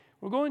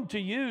We're going to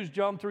use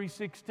John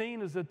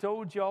 3:16, as I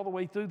told you, all the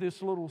way through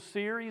this little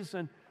series.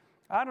 And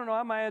I don't know,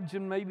 I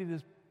imagine maybe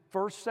this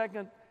first,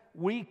 second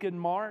week in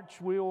March,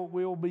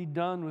 we'll be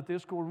done with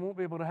this. We won't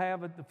be able to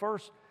have it the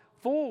first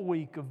full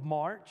week of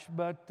March,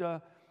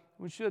 but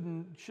we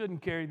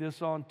shouldn't carry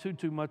this on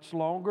too much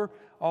longer,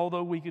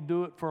 although we could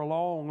do it for a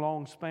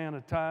long span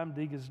of time,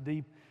 dig as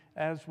deep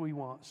as we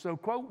want. So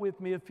quote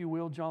with me, if you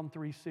will, John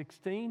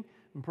 3:16,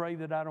 and pray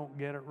that I don't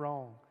get it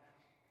wrong.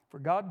 For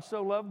God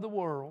so loved the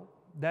world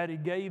that He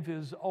gave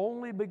His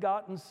only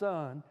begotten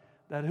Son,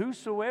 that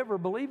whosoever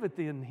believeth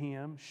in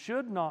Him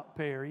should not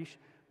perish,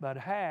 but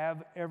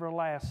have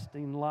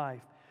everlasting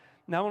life.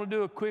 Now I want to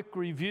do a quick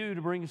review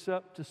to bring us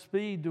up to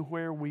speed to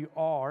where we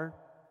are,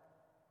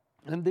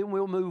 and then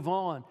we'll move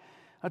on.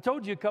 I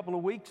told you a couple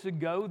of weeks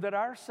ago that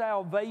our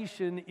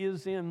salvation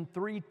is in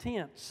 3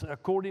 tenths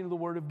according to the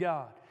Word of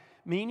God,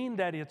 meaning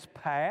that it's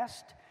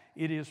past,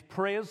 it is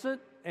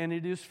present, and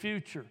it is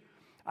future.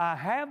 I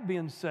have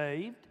been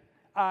saved,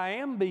 I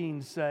am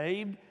being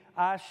saved,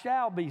 I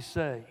shall be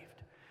saved.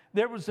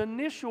 There was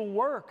initial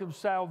work of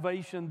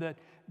salvation that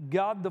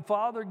God the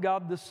Father,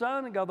 God the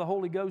Son, and God the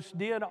Holy Ghost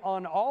did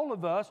on all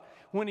of us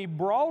when He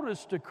brought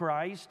us to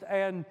Christ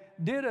and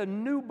did a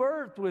new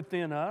birth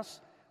within us,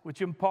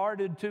 which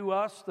imparted to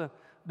us the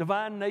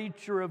divine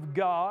nature of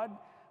God,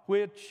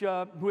 which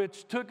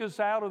took us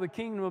out of the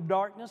kingdom of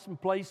darkness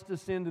and placed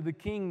us into the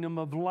kingdom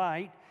of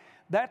light.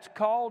 That's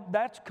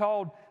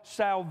called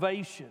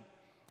salvation.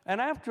 And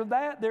after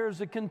that,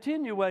 there's a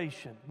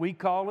continuation. We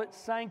call it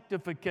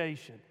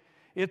sanctification.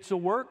 It's a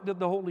work that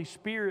the Holy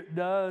Spirit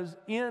does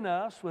in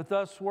us, with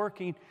us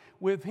working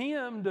with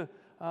Him to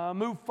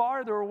move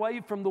farther away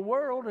from the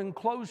world and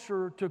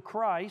closer to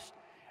Christ.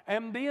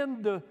 And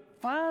then the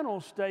final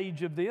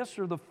stage of this,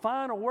 or the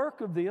final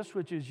work of this,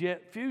 which is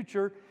yet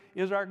future,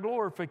 is our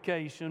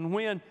glorification,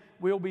 when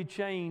we'll be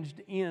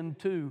changed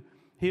into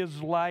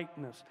His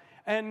likeness.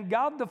 And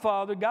God the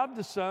Father, God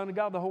the Son, and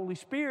God the Holy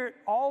Spirit,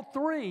 all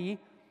three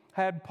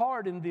had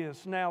part in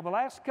this. Now, the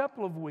last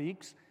couple of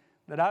weeks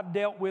that I've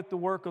dealt with the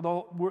work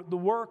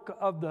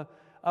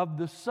of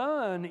the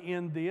Son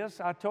in this,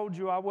 I told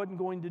you I wasn't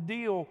going to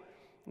deal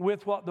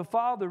with what the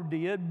Father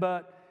did,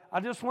 but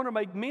I just want to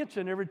make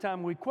mention every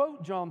time we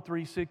quote John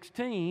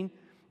 3:16,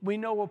 we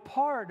know a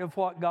part of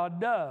what God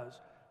does.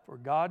 For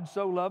God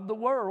so loved the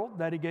world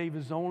that He gave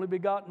His only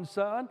begotten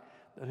Son,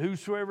 that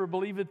whosoever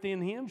believeth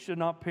in Him should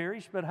not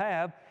perish but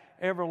have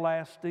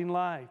everlasting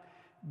life.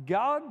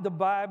 God, the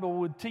Bible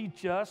would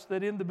teach us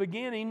that in the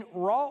beginning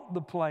wrought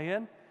the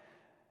plan.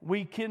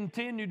 We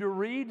continue to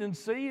read and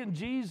see, and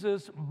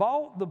Jesus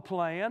bought the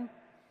plan.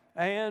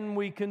 And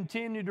we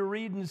continue to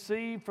read and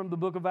see from the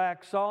book of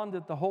Acts on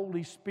that the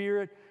Holy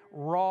Spirit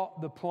wrought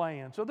the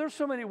plan. So there's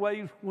so many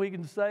ways we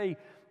can say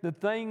the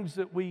things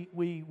that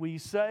we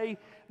say.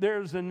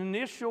 There's an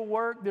initial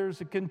work,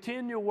 there's a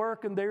continual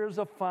work, and there's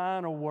a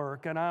final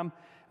work. And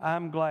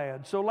I'm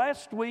glad. So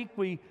last week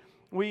we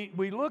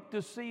looked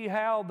to see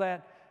how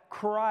that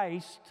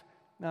Christ,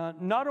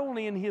 not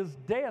only in His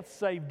death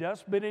saved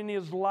us, but in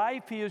His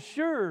life He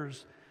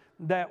assures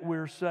that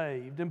we're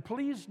saved. And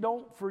please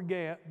don't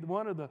forget,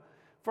 one of the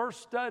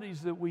first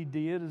studies that we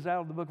did is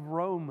out of the book of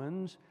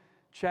Romans,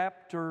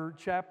 chapter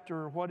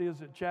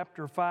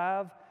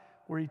 5,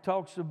 where he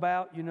talks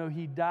about,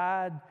 He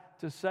died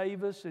to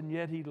save us, and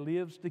yet He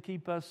lives to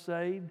keep us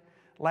saved.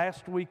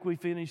 Last week we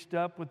finished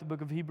up with the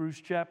book of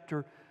Hebrews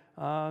chapter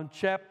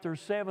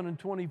 7 and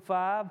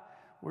 25,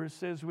 where it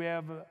says we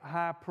have a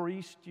high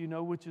priest,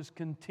 which is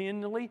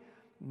continually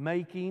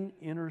making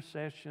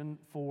intercession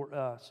for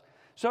us.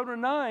 So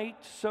tonight,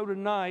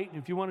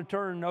 if you want to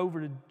turn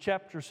over to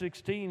chapter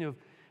 16 of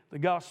the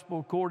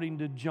Gospel according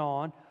to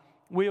John,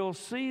 we'll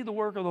see the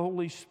work of the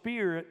Holy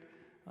Spirit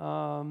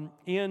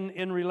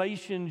in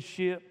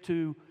relationship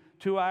to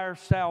our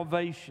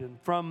salvation,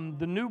 from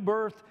the new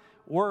birth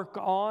work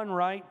on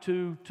right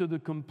to the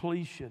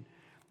completion.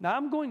 Now,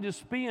 I'm going to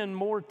spend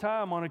more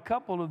time on a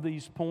couple of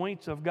these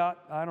points. I've got,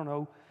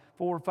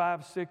 4,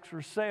 5, 6,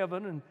 or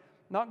 7, and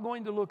not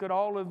going to look at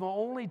all of them,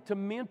 only to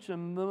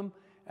mention them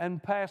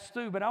and pass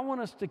through. But I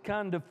want us to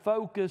kind of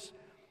focus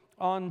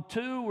on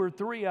 2 or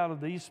 3 out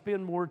of these,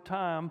 spend more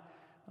time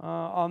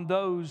on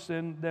those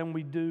than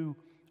we do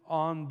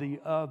on the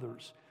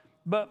others.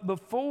 But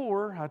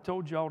before, I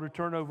told you all to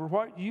turn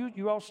over.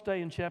 You all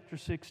stay in chapter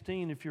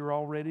 16 if you're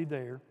already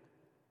there.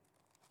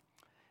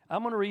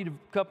 I'm going to read a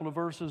couple of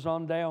verses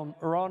on down,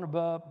 or on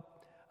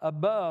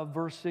above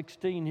verse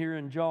 16 here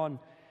in John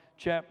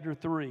chapter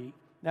 3.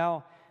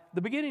 Now, the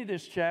beginning of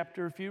this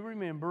chapter, if you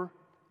remember,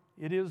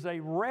 it is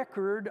a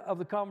record of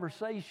the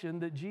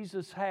conversation that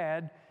Jesus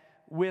had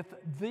with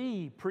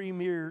the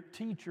premier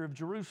teacher of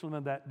Jerusalem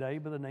of that day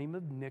by the name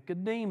of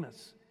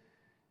Nicodemus.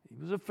 He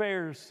was a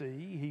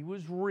Pharisee. He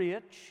was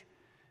rich.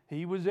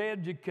 He was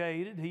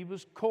educated. He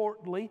was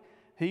courtly.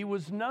 He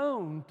was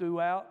known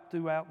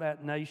throughout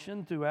that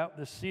nation, throughout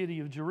the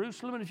city of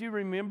Jerusalem. And if you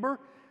remember,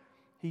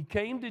 he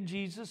came to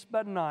Jesus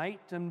by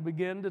night and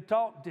began to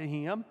talk to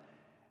him.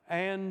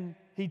 And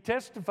he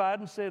testified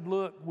and said,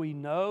 "Look, we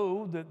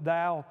know that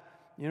thou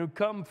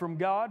come from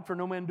God, for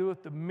no man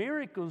doeth the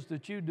miracles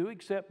that you do,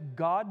 except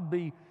God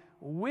be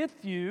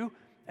with you.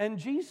 And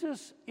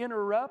Jesus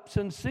interrupts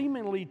and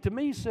seemingly, to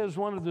me, says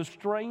one of the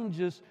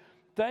strangest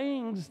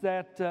things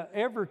that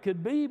ever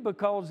could be,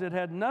 because it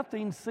had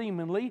nothing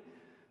seemingly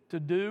to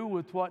do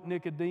with what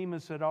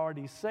Nicodemus had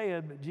already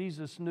said, but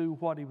Jesus knew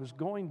what he was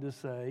going to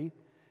say,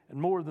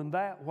 and more than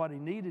that, what he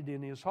needed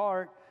in his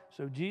heart.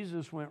 So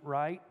Jesus went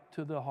right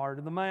to the heart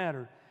of the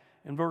matter.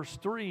 In verse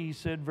 3, he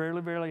said,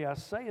 Verily, verily, I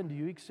say unto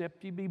you,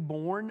 except ye be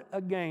born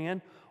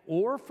again,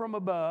 or from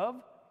above,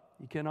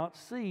 you cannot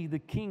see the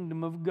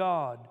kingdom of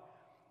God.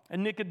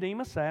 And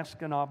Nicodemus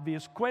asked an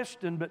obvious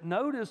question, but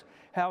notice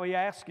how he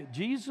asked it.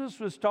 Jesus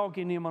was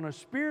talking to him on a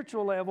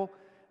spiritual level.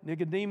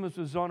 Nicodemus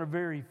was on a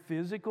very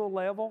physical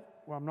level.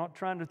 Well, I'm not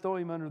trying to throw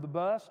him under the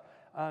bus.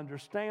 I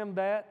understand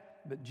that,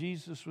 but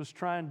Jesus was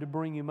trying to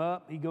bring him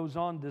up. He goes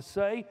on to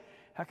say,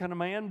 how can a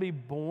man be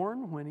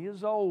born when he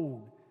is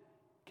old?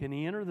 Can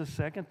he enter the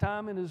second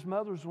time in his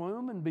mother's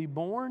womb and be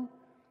born?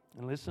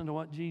 And listen to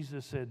what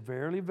Jesus said,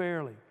 Verily,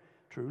 verily,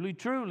 truly,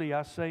 truly,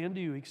 I say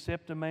unto you,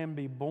 except a man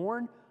be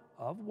born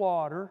of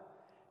water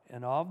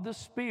and of the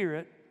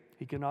Spirit,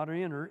 he cannot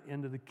enter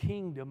into the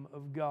kingdom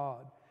of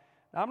God.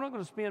 Now, I'm not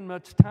going to spend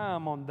much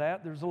time on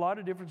that. There's a lot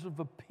of difference of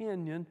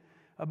opinion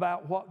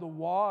about what the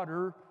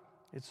water,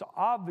 it's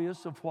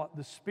obvious of what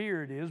the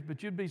Spirit is,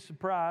 but you'd be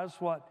surprised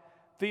what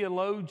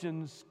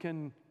theologians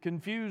can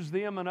confuse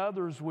them and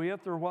others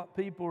with, or what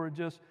people are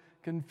just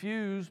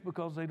confused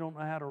because they don't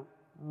know how to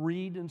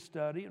read and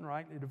study and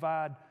rightly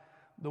divide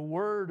the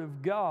Word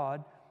of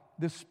God.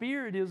 The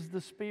Spirit is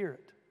the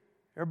Spirit.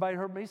 Everybody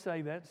heard me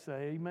say that?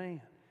 Say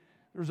amen.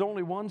 There's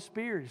only one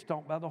Spirit. He's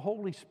talking about the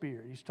Holy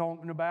Spirit. He's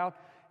talking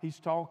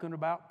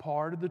about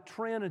part of the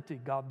Trinity,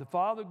 God the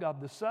Father,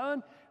 God the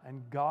Son,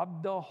 and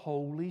God the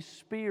Holy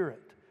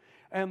Spirit.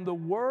 And the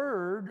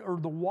Word, or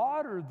the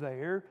water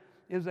there,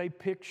 is a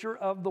picture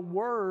of the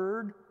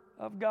Word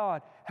of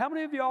God. How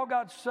many of y'all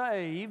got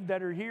saved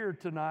that are here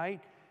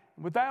tonight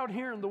without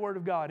hearing the Word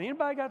of God?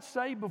 Anybody got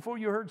saved before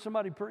you heard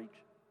somebody preach?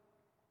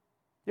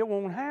 It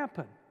won't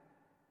happen.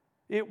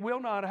 It will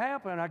not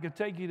happen. I could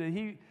take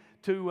you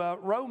to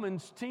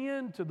Romans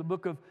 10, to the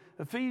book of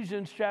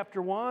Ephesians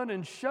chapter 1,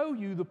 and show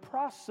you the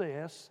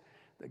process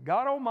that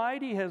God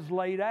Almighty has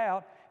laid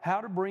out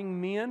how to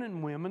bring men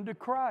and women to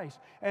Christ.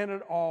 And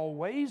it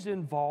always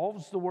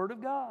involves the Word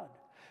of God.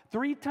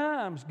 3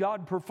 times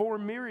God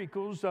performed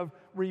miracles of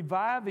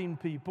reviving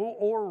people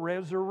or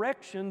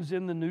resurrections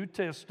in the New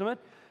Testament.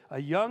 A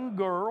young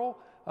girl,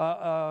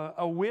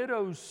 a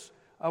widow's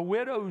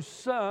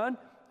son,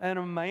 and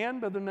a man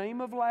by the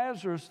name of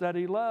Lazarus that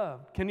he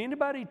loved. Can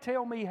anybody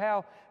tell me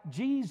how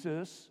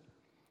Jesus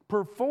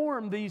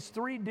performed these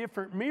 3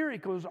 different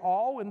miracles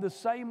all in the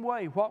same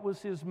way? What was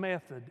his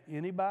method?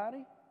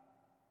 Anybody?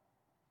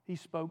 He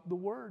spoke the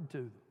word to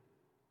them.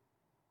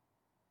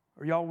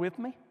 Are y'all with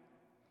me?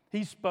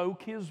 He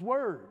spoke his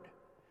word.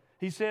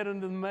 He said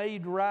unto the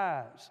maid,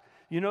 rise.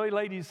 He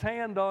laid his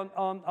hand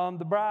on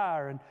the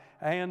briar,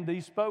 and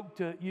he spoke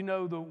to,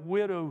 the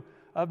widow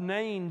of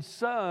Nain's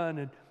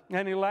son,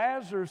 and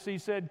Lazarus, he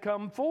said,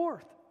 come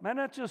forth. Man,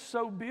 that's just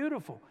so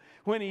beautiful.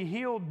 When he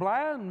healed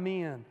blind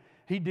men,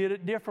 he did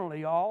it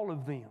differently, all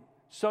of them.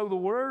 So the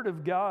Word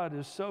of God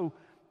is so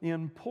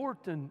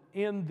important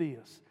in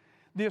this.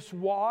 This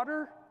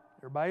water,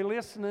 everybody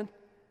listening,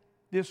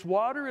 this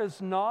water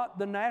is not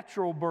the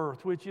natural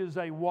birth, which is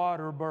a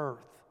water birth.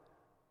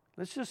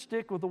 Let's just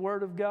stick with the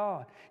Word of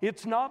God.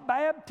 It's not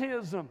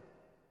baptism.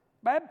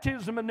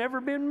 Baptism had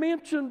never been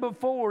mentioned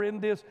before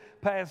in this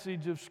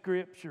passage of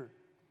Scripture.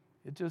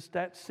 It's just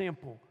that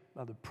simple.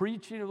 By the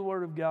preaching of the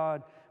Word of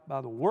God,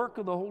 by the work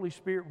of the Holy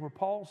Spirit, where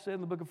Paul said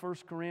in the book of 1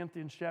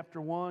 Corinthians chapter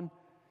 1,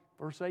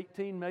 verse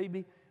 18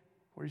 maybe,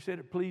 where he said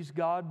it pleased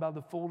God by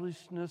the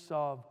foolishness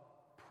of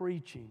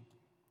preaching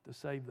to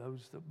save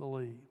those that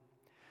believe.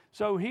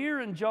 So here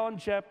in John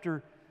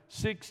chapter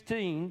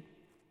 16,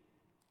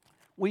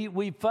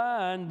 we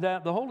find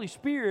that the Holy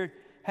Spirit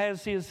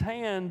has His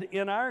hand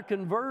in our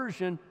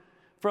conversion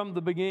from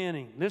the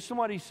beginning. Listen to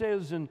what He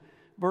says in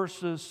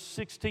verses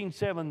 16,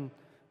 7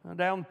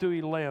 down through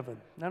 11.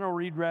 And I'll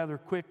read rather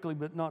quickly,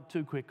 but not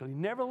too quickly.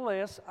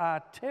 Nevertheless,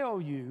 I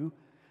tell you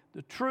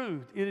the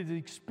truth. It is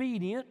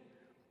expedient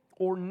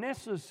or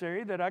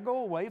necessary that I go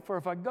away, for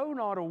if I go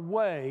not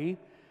away,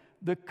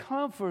 the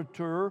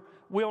Comforter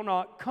will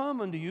not come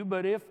unto you,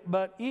 but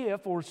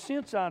if or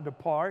since I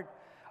depart,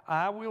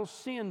 I will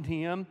send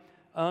him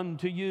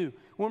unto you.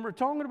 When we're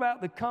talking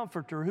about the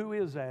Comforter, who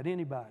is that?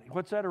 Anybody?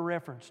 What's that a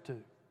reference to?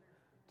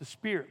 The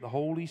Spirit, the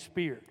Holy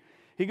Spirit.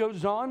 He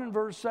goes on in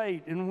verse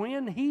 8, and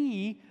when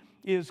He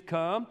is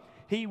come,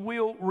 He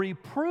will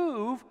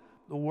reprove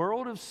the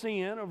world of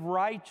sin, of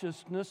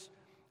righteousness,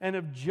 and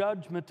of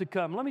judgment to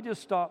come. Let me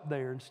just stop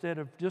there instead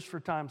of, just for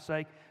time's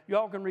sake.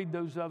 Y'all can read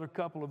those other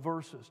couple of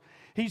verses.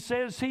 He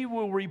says He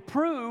will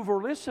reprove,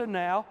 or listen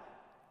now,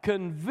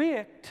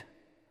 convict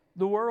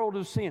the world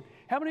of sin.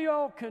 How many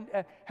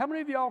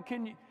of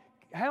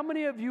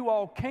you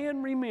all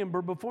can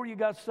remember before you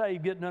got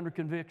saved getting under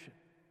conviction?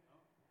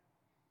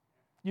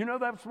 You know,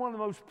 that's one of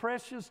the most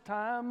precious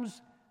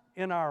times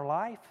in our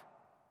life.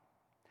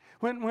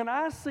 When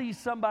I see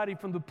somebody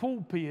from the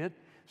pulpit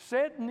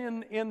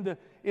sitting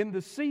in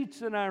the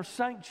seats in our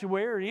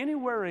sanctuary,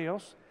 anywhere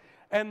else,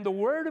 and the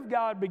Word of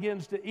God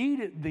begins to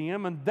eat at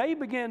them, and they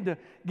begin to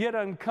get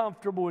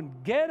uncomfortable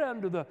and get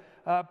under the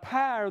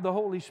power of the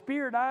Holy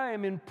Spirit, I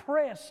am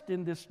impressed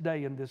in this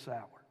day and this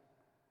hour.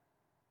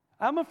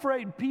 I'm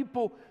afraid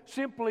people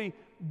simply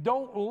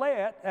don't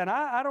let, and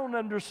I don't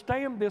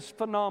understand this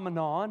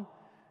phenomenon.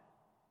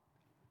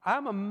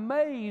 I'm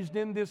amazed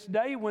in this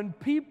day when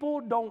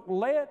people don't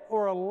let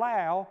or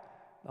allow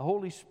the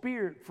Holy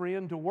Spirit,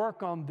 friend, to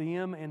work on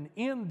them and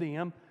in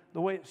them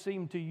the way it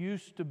seemed to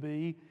used to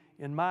be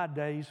in my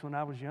days when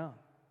I was young.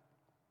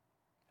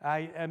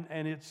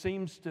 And it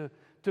seems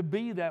to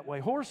be that way.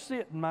 Horace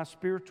Sitton, my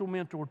spiritual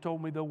mentor,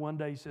 told me though one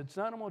day, he said,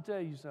 son, I'm going to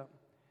tell you something.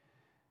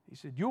 He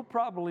said, you'll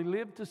probably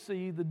live to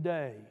see the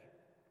day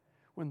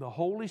when the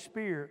Holy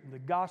Spirit and the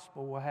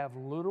gospel will have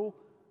little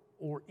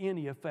or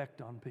any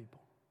effect on people.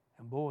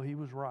 And boy, he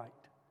was right.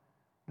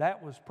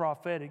 That was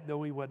prophetic,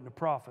 though he wasn't a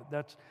prophet.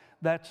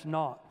 That's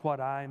not what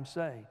I am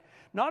saying.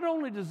 Not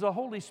only does the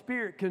Holy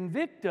Spirit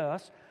convict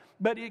us,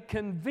 but it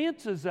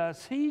convinces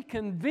us. He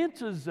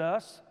convinces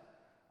us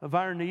of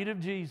our need of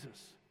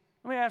Jesus.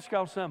 Let me ask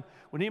y'all something.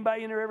 When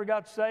anybody in there ever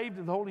got saved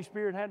and the Holy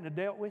Spirit hadn't have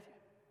dealt with you?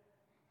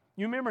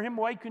 You remember Him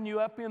waking you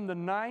up in the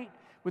night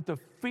with the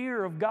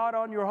fear of God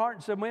on your heart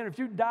and said, man, if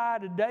you die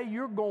today,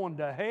 you're going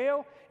to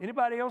hell?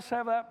 Anybody else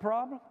have that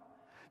problem?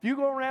 If you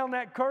go around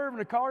that curve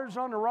and the car's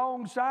on the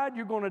wrong side,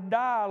 you're going to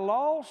die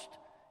lost.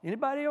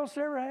 Anybody else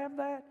ever have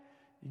that?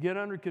 You get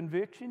under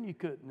conviction, you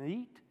couldn't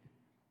eat.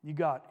 You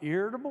got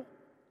irritable.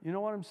 You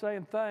know what I'm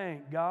saying?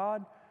 Thank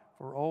God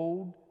for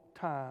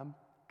old-time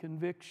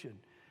conviction.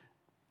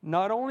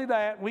 Not only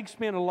that, we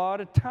spend a lot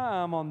of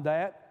time on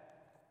that,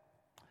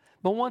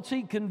 but once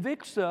He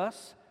convicts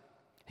us,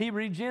 He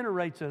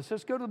regenerates us.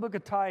 Let's go to the book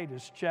of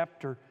Titus,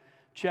 chapter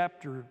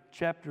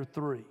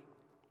 3.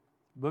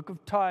 Book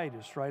of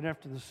Titus, right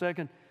after the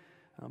second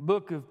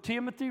book of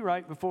Timothy,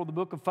 right before the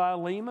book of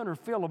Philemon or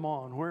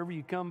Philemon, wherever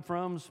you come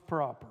from is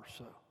proper.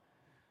 So,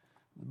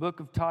 the book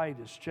of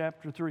Titus,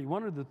 chapter 3,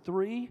 one of the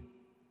three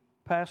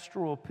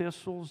pastoral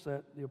epistles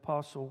that the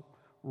apostle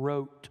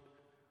wrote.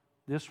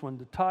 This one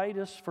to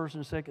Titus, 1st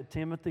and 2nd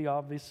Timothy,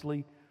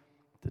 obviously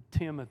to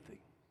Timothy.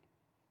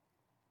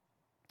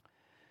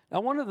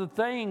 Now, one of the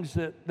things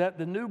that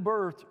the new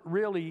birth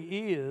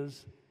really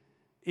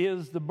is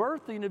the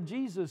birthing of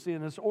Jesus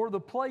in us, or the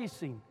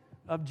placing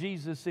of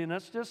Jesus in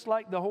us, just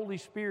like the Holy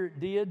Spirit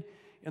did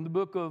in the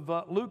book of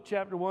Luke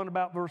chapter 1,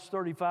 about verse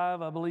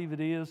 35, I believe it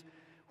is,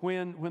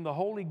 when the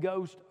Holy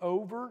Ghost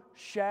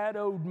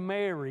overshadowed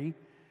Mary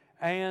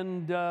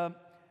and the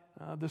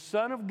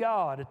Son of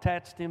God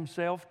attached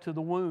Himself to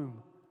the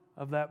womb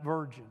of that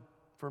virgin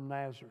from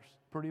Nazareth.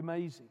 Pretty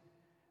amazing.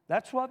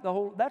 That's what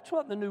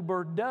the new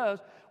birth does.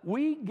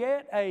 We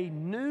get a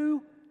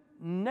new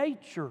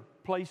nature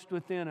placed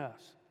within us.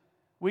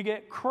 We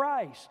get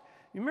Christ.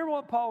 You remember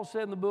what Paul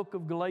said in the book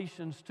of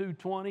Galatians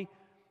 2:20?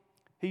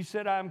 He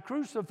said, I am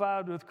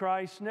crucified with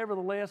Christ,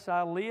 nevertheless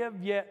I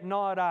live, yet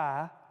not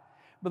I.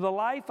 But the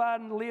life I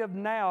live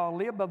now, I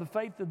live by the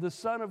faith of the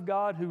Son of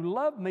God who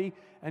loved me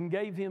and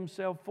gave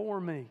Himself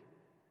for me.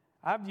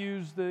 I've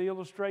used the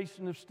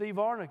illustration of Steve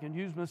Arnick and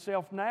use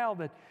myself now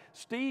that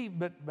Steve,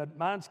 but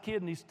mine's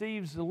kidney,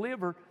 Steve's the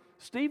liver.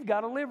 Steve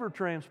got a liver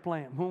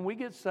transplant. When we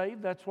get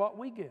saved, that's what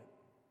we get.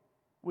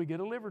 We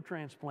get a liver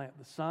transplant.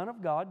 The Son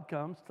of God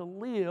comes to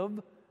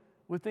live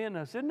within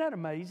us. Isn't that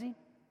amazing?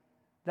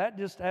 That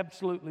just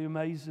absolutely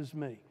amazes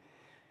me.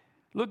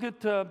 Look at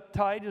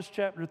Titus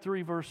chapter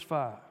 3, verse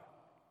 5.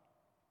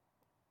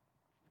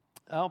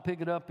 I'll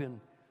pick it up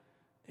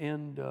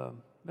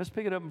let's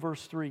pick it up in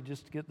verse 3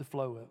 just to get the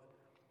flow of it.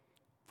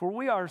 For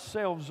we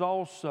ourselves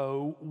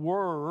also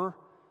were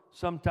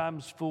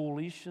sometimes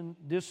foolish and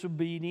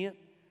disobedient,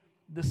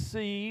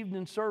 deceived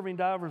and serving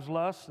divers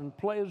lusts and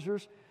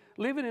pleasures,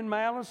 living in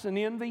malice and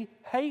envy,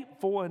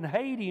 hateful and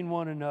hating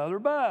one another.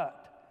 But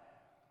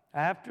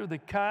after the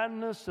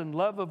kindness and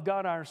love of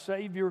God our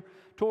Savior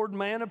toward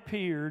man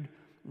appeared,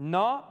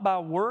 not by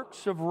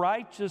works of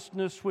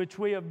righteousness which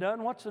we have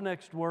done. What's the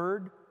next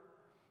word?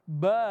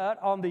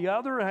 But on the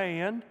other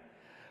hand,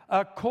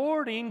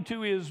 according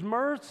to His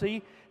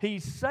mercy, He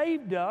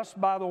saved us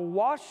by the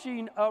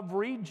washing of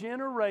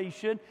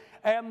regeneration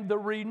and the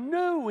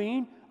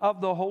renewing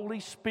of the Holy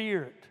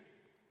Spirit.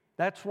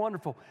 That's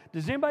wonderful.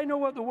 Does anybody know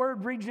what the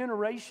word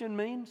regeneration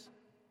means?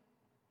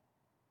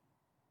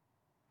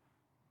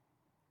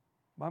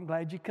 Well, I'm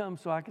glad you come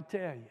so I could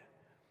tell you.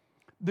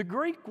 The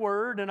Greek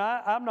word, and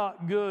I'm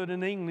not good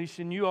in English,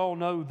 and you all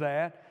know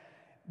that.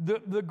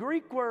 The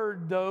Greek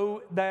word,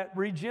 though, that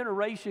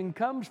regeneration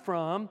comes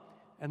from,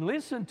 and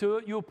listen to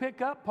it, you'll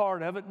pick up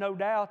part of it, no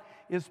doubt,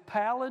 is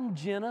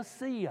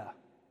palingenesia.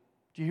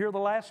 Did you hear the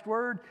last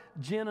word?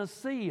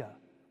 Genesia.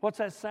 What's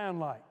that sound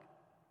like?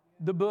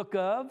 The book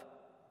of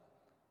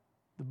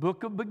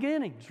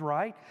beginnings,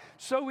 right?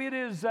 So it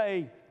is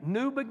a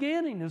new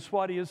beginning is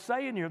what he is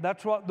saying here.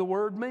 That's what the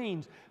word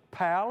means.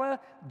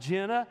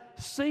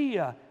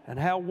 Palingenesia, and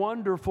how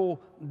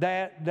wonderful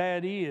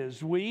that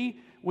is.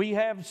 We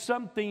have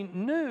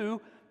something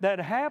new that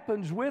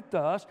happens with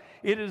us.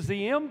 It is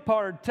the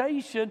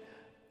impartation,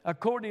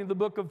 according to the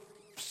book of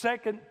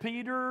 2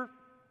 Peter,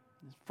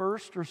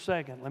 first or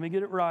second. Let me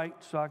get it right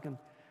so I can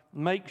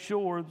make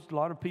sure. A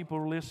lot of people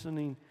are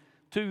listening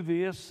to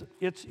this.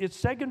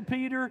 It's 2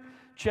 Peter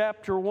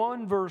chapter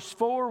 1, verse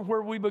 4,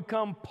 where we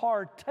become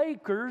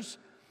partakers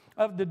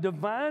of the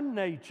divine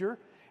nature.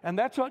 And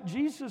that's what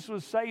Jesus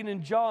was saying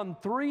in John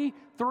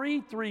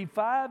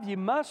 3:5. You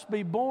must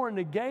be born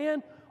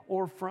again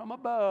or from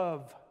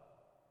above.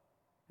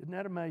 Isn't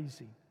that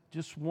amazing?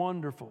 Just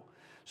wonderful.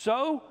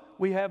 So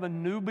we have a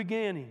new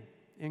beginning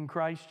in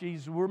Christ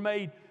Jesus. We're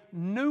made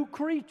new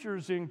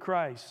creatures in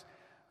Christ.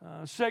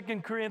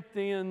 2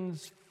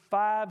 Corinthians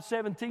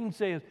 5:17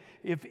 says,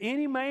 if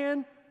any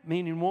man,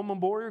 meaning woman,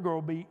 boy, or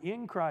girl, be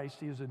in Christ,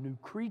 he is a new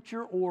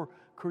creature or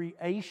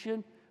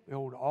creation.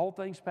 Behold, all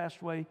things pass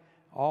away,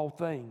 all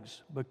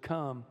things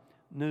become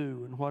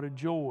new. And what a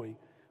joy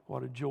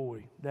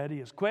that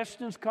is.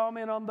 Questions,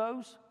 comment on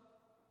those?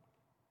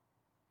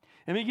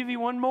 Let me give you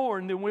one more,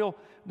 and then we'll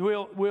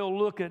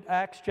look at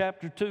Acts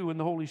chapter 2 when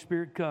the Holy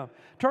Spirit comes.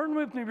 Turn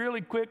with me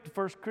really quick to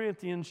 1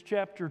 Corinthians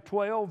chapter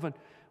 12, and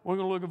we're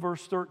going to look at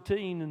verse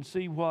 13 and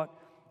see what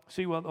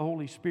the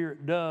Holy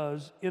Spirit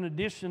does in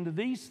addition to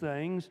these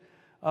things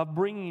of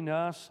bringing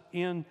us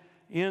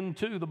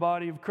into the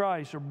body of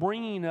Christ, or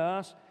bringing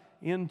us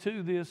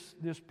into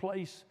this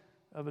place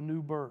of a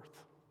new birth.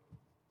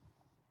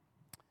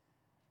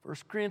 1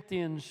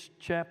 Corinthians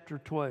chapter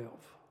 12.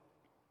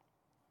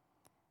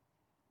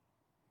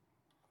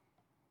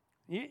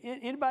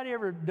 Anybody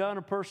ever done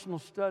a personal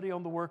study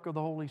on the work of the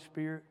Holy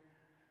Spirit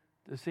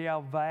to see how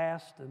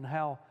vast and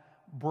how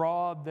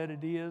broad that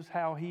it is,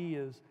 how He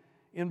is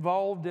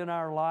involved in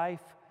our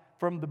life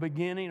from the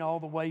beginning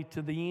all the way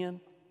to the end?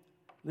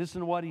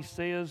 Listen to what he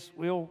says.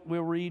 We'll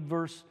read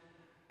verse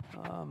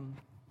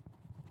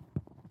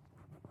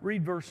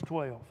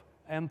 12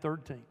 and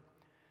 13.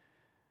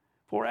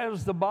 For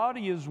as the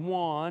body is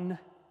one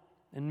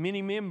and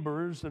many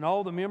members, and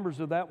all the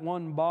members of that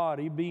one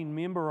body, being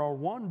member are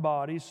one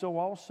body, so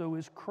also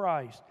is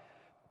Christ.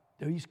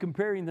 Now he's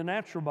comparing the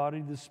natural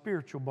body to the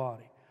spiritual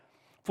body.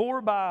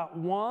 For by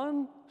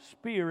one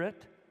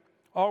Spirit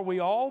are we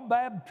all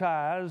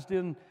baptized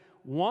into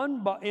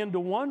one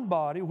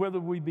body, whether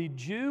we be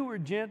Jew or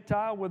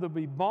Gentile, whether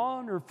we be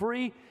bond or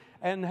free,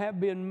 and have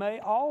been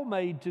all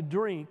made to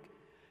drink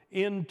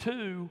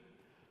into,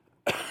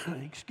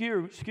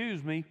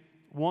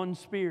 one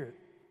Spirit.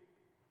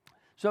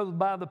 So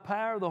by the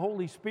power of the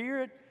Holy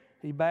Spirit,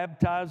 He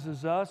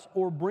baptizes us,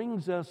 or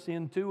brings us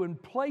into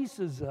and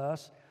places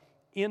us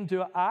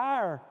into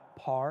our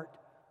part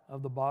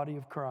of the body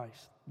of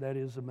Christ. That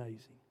is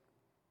amazing.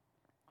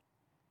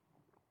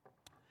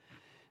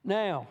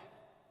 Now,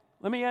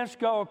 let me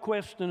ask y'all a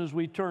question as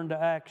we turn to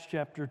Acts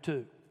chapter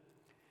 2.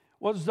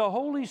 Was the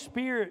Holy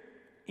Spirit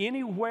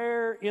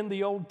anywhere in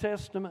the Old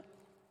Testament?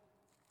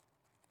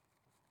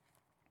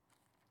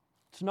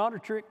 It's not a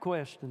trick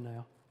question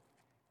now.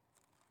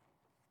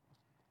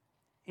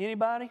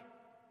 Anybody?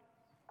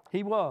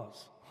 He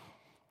was.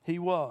 He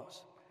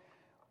was.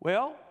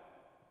 Well,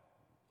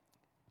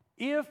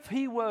 if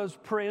He was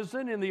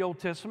present in the Old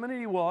Testament, and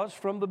He was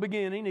from the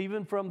beginning,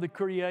 even from the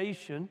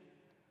creation,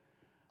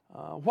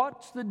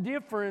 what's the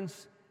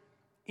difference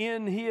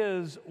in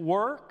His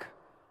work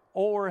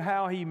or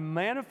how He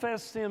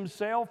manifests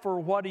Himself, or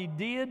what He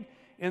did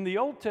in the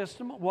Old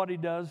Testament, what He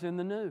does in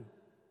the New?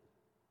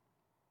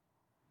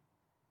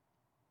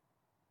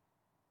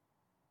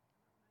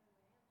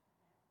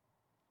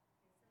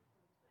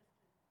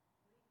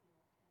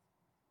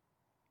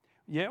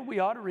 Yeah, we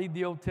ought to read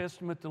the Old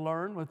Testament to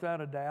learn,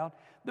 without a doubt.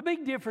 The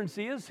big difference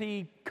is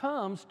He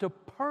comes to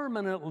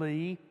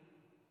permanently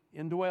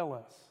indwell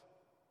us.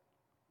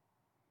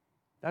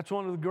 That's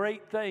one of the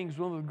great things,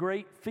 one of the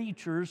great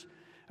features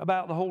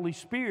about the Holy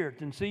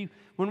Spirit. And see,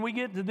 when we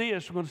get to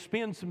this, we're going to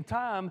spend some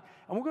time,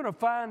 and we're going to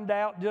find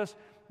out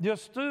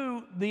just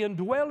through the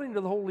indwelling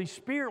of the Holy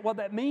Spirit what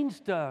that means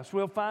to us.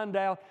 We'll find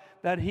out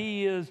that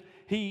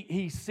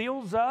He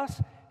seals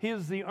us, He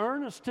is the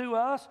earnest to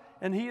us,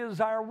 and He is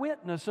our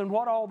witness, and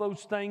what all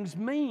those things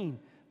mean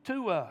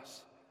to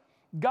us.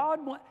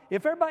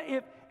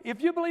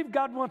 If you believe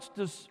God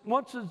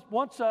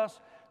wants us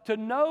to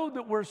know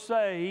that we're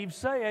saved,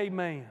 say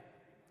amen.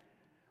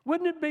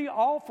 Wouldn't it be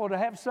awful to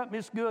have something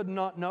this good and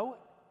not know it?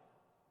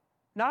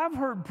 Now, I've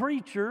heard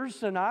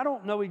preachers, and I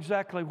don't know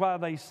exactly why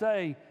they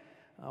say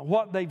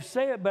what they've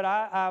said, but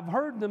I've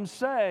heard them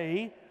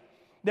say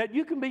that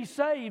you can be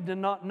saved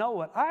and not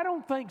know it. I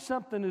don't think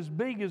something as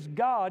big as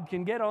God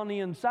can get on the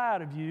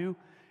inside of you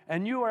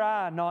and you or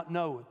I not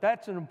know it.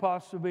 That's an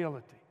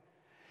impossibility.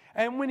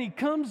 And when He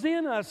comes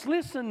in us,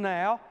 listen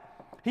now,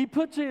 He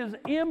puts His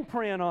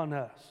imprint on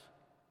us.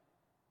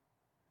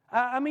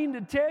 I mean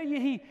to tell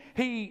you,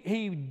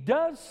 He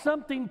does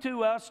something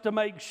to us to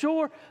make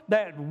sure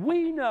that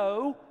we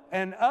know,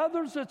 and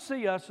others that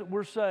see us, that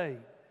we're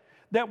saved,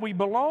 that we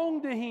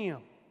belong to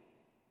Him,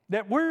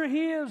 that we're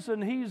His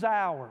and He's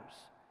ours.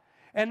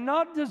 And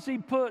not does He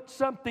put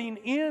something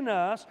in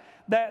us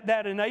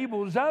that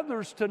enables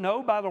others to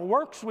know by the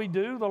works we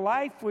do, the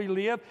life we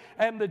live,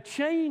 and the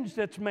change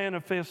that's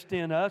manifest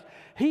in us.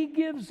 He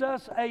gives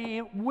us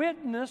a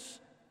witness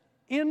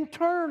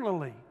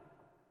internally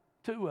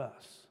to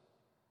us.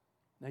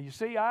 Now you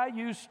see, I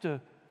used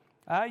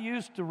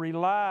to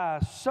rely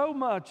so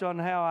much on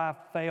how I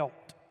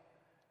felt.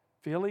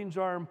 Feelings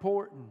are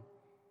important.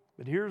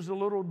 But here's a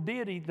little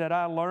ditty that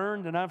I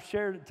learned, and I've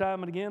shared it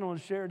time and again. I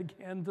want to share it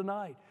again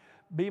tonight.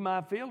 Be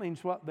my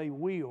feelings what they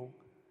will,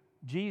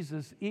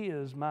 Jesus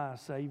is my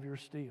Savior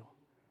still.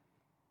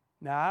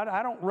 Now,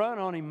 I don't run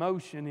on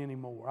emotion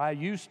anymore. I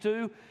used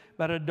to,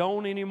 but I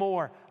don't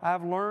anymore.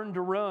 I've learned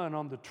to run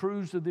on the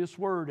truths of this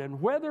Word.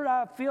 And whether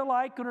I feel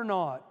like it or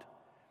not,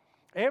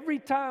 every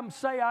time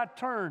I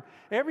turn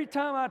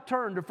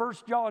to 1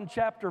 John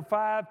chapter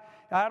 5,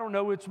 I don't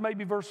know, it's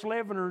maybe verse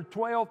 11 or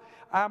 12,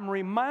 I'm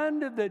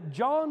reminded that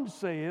John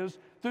says,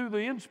 through the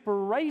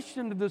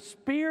inspiration of the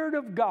Spirit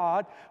of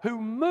God,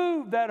 who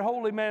moved that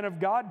holy man of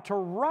God to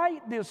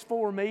write this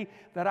for me,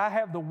 that I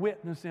have the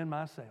witness in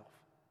myself.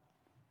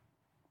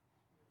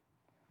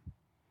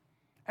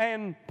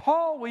 And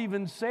Paul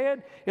even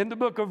said in the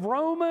book of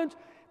Romans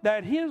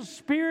that his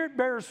Spirit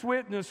bears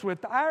witness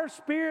with our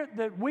spirit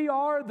that we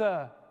are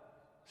the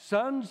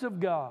sons of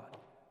God.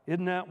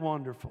 Isn't that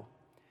wonderful?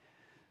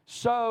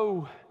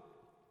 So,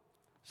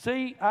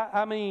 see,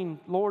 I mean,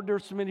 Lord,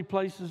 there's so many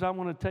places I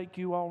want to take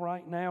you all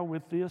right now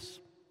with this.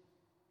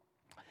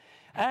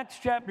 Acts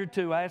chapter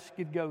 2, I asked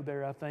you to go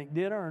there, I think.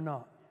 Did I or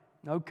not?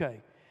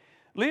 Okay.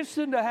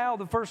 Listen to how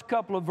the first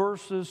couple of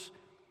verses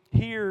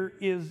here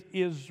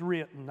is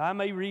written. I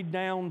may read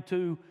down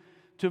to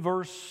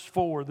verse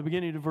 4, the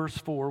beginning of verse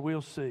 4.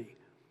 We'll see.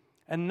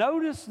 And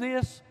notice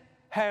this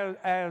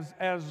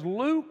as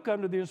Luke,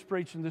 under the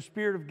inspiration of the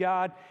Spirit of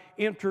God,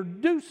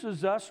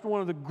 introduces us to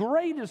one of the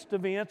greatest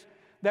events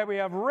that we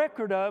have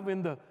record of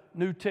in the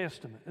New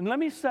Testament. And let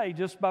me say,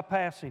 just by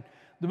passing,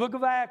 the book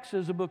of Acts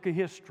is a book of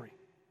history.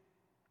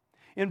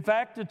 In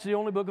fact, it's the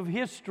only book of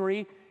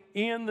history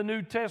in the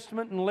New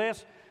Testament,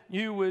 unless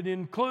you would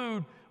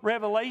include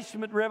Revelation.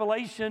 But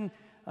Revelation,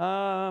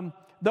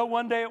 though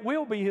one day it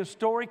will be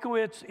historical,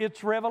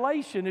 it's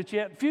Revelation. It's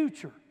yet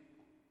future.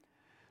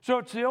 So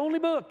it's the only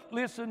book,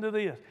 listen to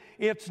this.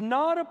 It's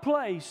not a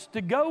place to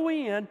go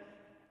in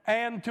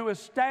and to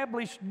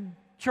establish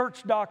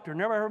church doctrine.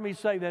 Never heard me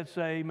say that,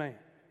 say amen.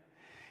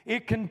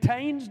 It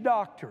contains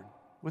doctrine.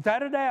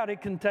 Without a doubt,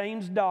 it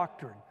contains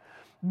doctrine.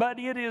 But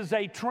it is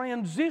a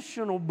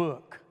transitional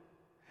book.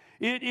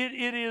 It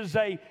is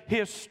a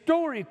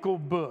historical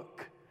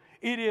book.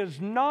 It is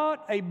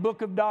not a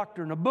book of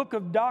doctrine. A book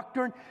of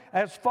doctrine,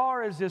 as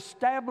far as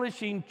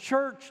establishing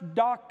church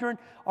doctrine,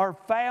 are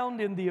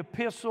found in the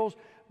epistles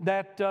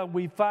that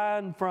we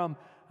find from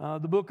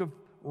the book of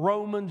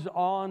Romans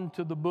on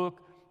to the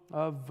book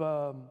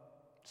of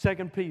 2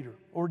 Peter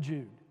or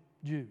Jude.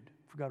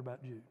 Forgot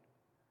about Jude.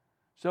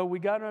 So we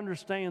got to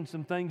understand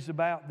some things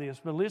about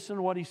this. But listen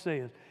to what he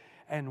says.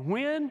 And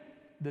when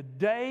the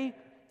day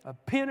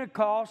of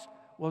Pentecost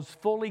was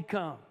fully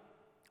come.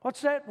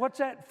 What's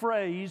that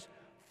phrase,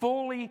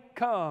 fully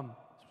come,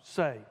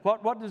 say?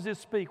 What does this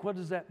speak? What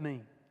does that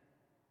mean?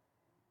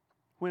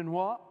 When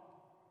what?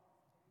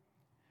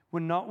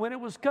 Not when it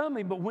was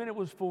coming, but when it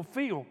was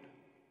fulfilled.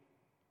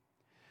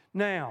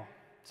 Now,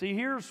 see,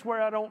 here's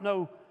where I don't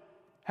know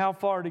how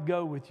far to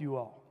go with you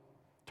all.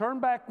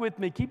 Turn back with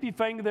me. Keep your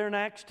finger there in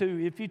Acts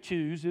 2 if you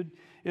choose.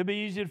 It'll be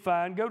easy to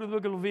find. Go to the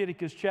book of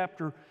Leviticus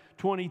chapter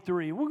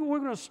 23. We're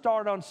going to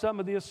start on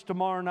some of this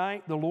tomorrow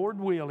night, the Lord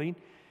willing,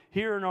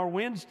 here in our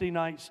Wednesday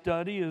night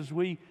study as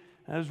we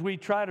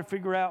try to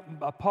figure out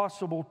a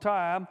possible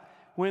time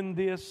when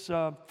this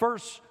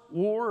first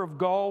war of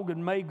Gog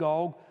and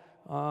Magog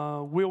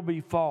will be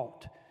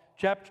fought.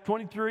 Chapter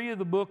 23 of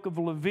the book of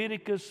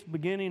Leviticus,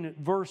 beginning at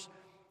verse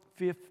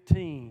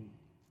 15.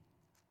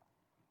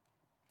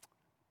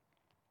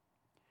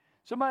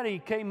 Somebody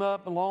came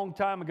up a long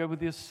time ago with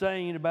this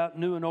saying about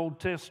New and Old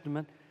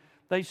Testament.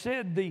 They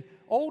said the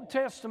Old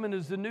Testament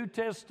is the New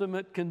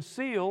Testament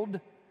concealed.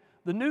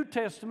 The New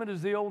Testament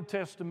is the Old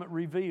Testament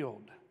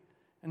revealed.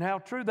 And how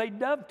true. They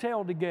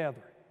dovetail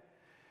together.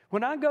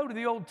 When I go to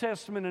the Old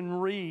Testament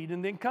and read,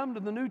 and then come to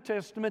the New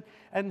Testament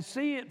and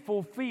see it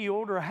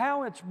fulfilled, or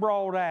how it's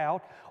brought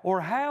out,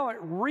 or how it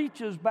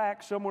reaches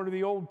back somewhere to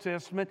the Old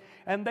Testament,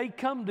 and they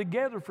come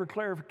together for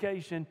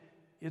clarification,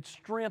 it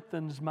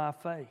strengthens my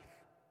faith.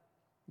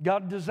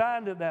 God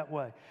designed it that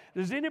way.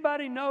 Does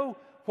anybody know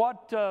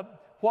what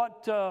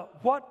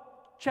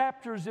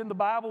chapters in the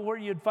Bible where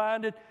you'd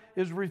find it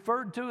is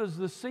referred to as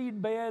the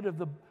seedbed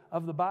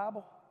of the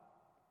Bible?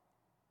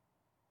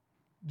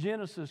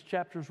 Genesis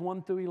chapters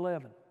 1 through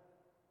 11.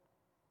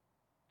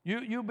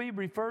 You'll be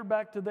referred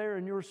back to there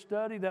in your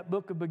study, that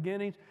book of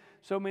beginnings,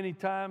 so many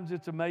times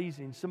it's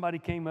amazing. Somebody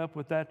came up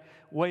with that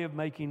way of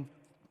making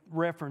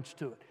reference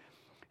to it.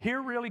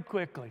 Here really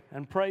quickly,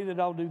 and pray that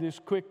I'll do this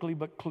quickly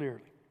but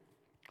clearly.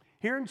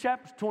 Here in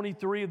chapter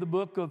 23 of the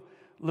book of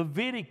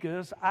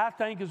Leviticus, I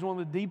think, is one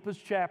of the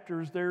deepest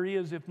chapters there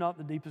is, if not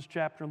the deepest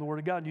chapter in the Word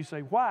of God. And you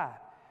say, why?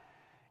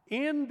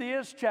 In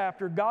this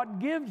chapter,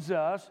 God gives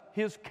us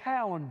His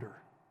calendar.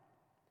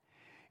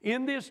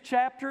 In this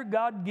chapter,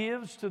 God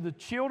gives to the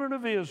children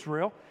of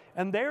Israel,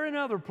 and there in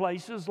other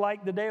places,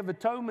 like the Day of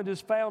Atonement is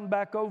found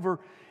back over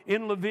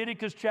in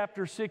Leviticus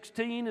chapter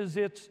 16, as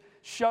it's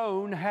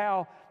shown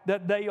how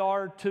that they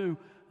are to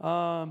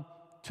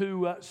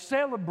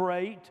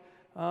celebrate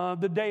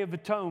the Day of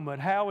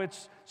Atonement, how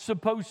it's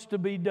supposed to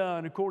be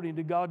done according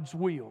to God's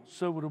will,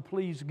 so it'll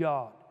please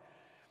God.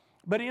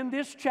 But in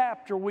this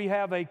chapter, we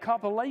have a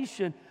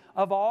compilation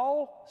of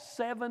all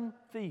 7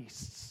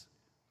 feasts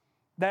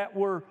that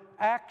were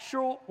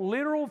actual,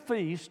 literal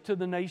feasts to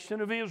the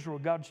nation of Israel,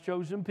 God's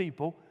chosen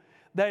people,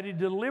 that He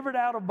delivered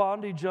out of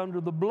bondage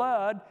under the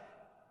blood,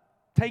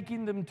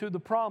 taking them to the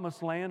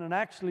promised land and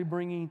actually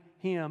bringing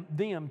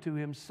them to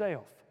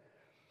Himself.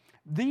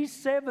 These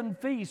 7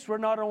 feasts were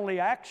not only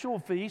actual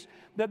feasts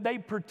that they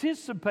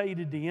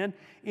participated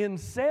in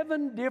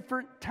 7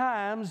 different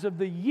times of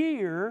the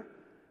year.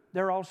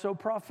 They're also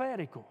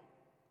prophetical.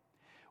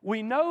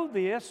 We know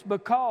this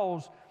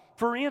because,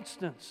 for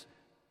instance,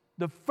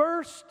 the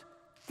first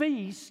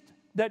feast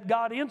that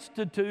God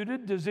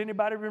instituted, does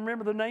anybody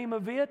remember the name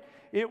of it?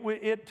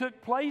 It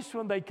took place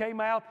when they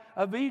came out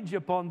of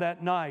Egypt on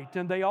that night,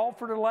 and they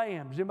offered a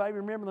lamb. Does anybody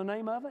remember the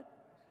name of it?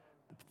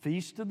 The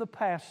Feast of the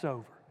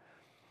Passover.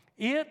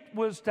 It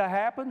was to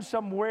happen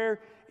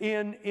somewhere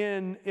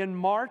in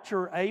March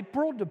or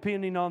April,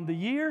 depending on the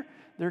year.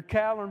 Their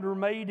calendar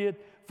made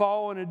it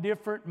fall in a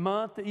different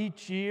month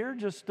each year,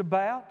 just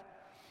about.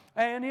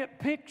 And it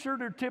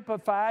pictured or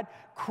typified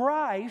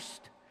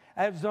Christ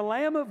as the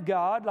Lamb of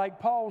God, like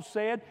Paul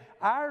said,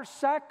 our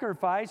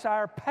sacrifice,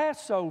 our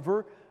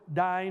Passover,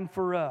 dying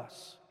for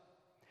us.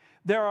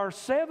 There are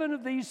 7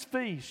 of these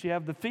feasts. You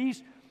have the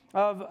Feast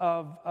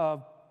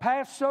of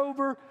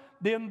Passover,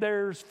 then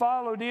there's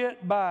followed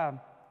it by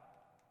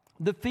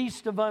the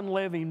Feast of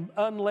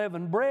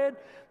Unleavened Bread,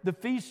 the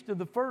Feast of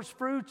the First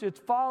Fruits. It's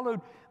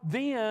followed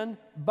then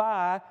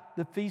by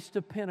the Feast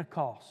of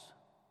Pentecost.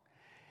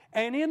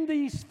 And in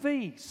these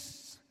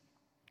feasts,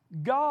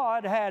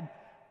 God had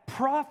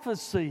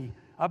prophecy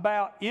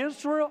about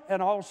Israel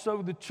and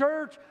also the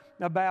church,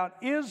 about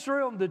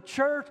Israel and the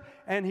church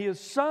and His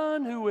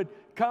Son who would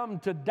come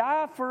to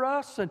die for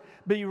us and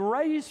be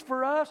raised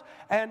for us,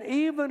 and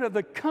even of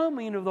the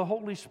coming of the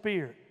Holy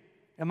Spirit.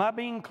 Am I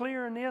being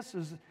clear in this?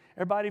 Is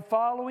everybody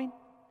following?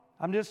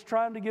 I'm just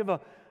trying to give a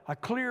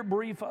clear,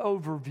 brief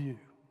overview.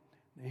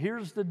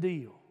 Here's the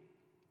deal.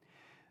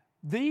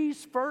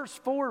 These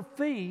first 4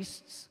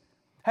 feasts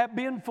have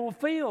been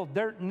fulfilled.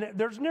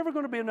 There's never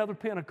going to be another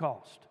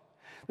Pentecost.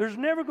 There's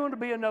never going to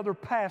be another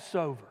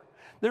Passover.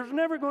 There's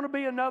never going to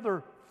be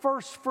another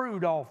first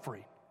fruit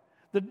offering.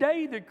 The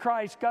day that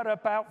Christ got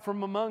up out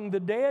from among the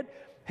dead,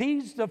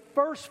 He's the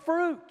first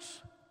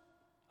fruits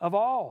of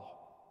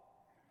all.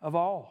 Of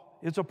all.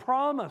 It's a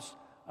promise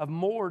of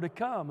more to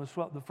come, is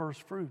what the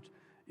first fruits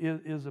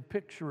is a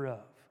picture of.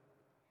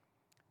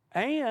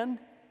 And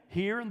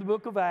here in the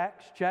book of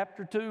Acts,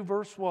 chapter 2,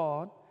 verse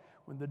 1,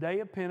 when the day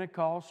of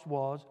Pentecost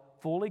was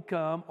fully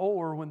come,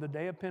 or when the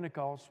day of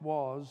Pentecost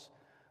was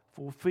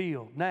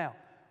fulfilled. Now,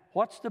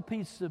 what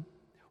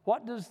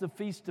does the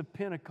Feast of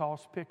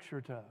Pentecost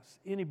picture to us?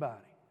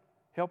 Anybody?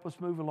 Help us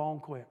move along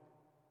quick.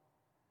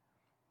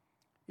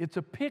 It's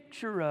a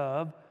picture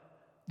of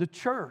the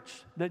church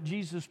that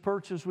Jesus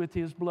purchased with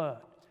His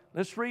blood.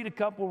 Let's read a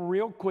couple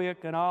real quick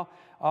and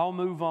I'll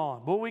move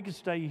on. Well, we can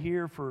stay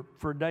here for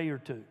a day or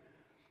two.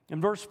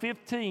 In verse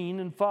 15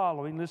 and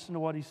following, listen to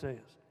what he says.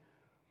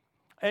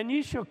 And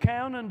ye shall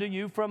count unto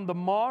you from the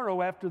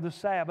morrow after the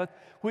Sabbath,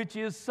 which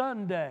is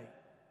Sunday.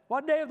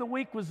 What day of the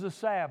week was the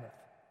Sabbath?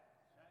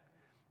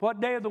 What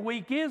day of the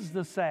week is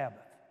the Sabbath?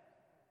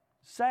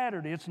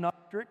 Saturday. It's not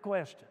a trick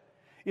question.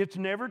 It's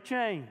never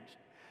changed.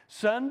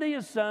 Sunday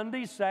is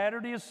Sunday,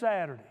 Saturday is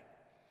Saturday.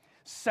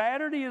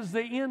 Saturday is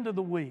the end of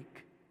the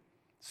week.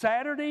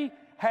 Saturday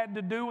had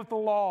to do with the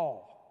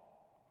law.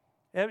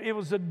 It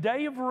was a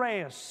day of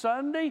rest.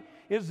 Sunday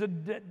is a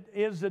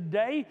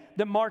day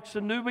that marks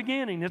a new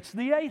beginning. It's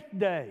the 8th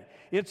day.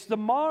 It's the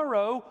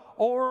morrow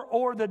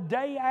or the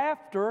day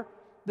after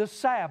the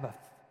Sabbath.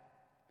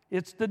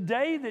 It's the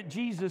day that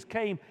Jesus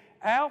came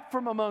out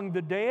from among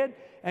the dead.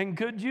 And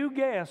could you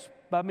guess,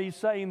 by me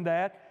saying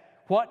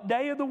that, what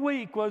day of the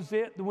week was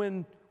it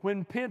when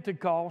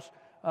Pentecost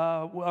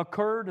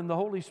occurred and the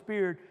Holy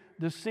Spirit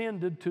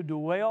descended to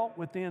dwell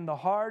within the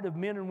heart of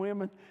men and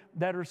women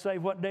that are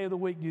saved? What day of the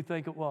week do you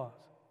think it was?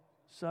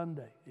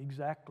 Sunday.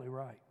 Exactly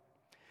right.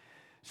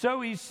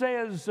 So he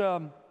says,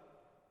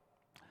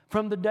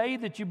 from the day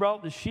that you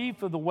brought the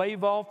sheaf of the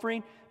wave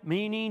offering,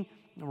 meaning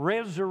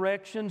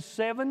resurrection,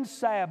 7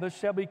 Sabbaths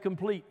shall be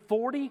complete,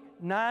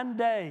 49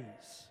 days.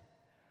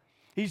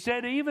 He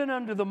said, even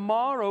unto the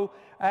morrow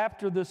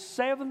after the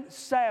 7th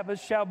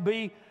Sabbath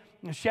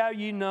shall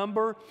ye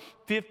number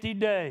 50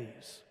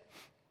 days.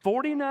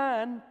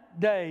 49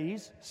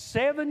 days,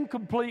 7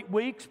 complete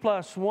weeks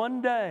plus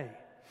 1 day.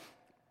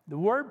 The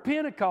word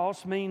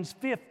Pentecost means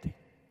 50.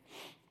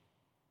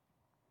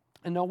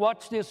 And now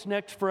watch this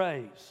next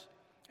phrase.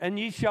 And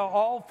ye shall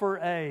offer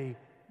a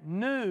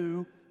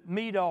new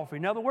meat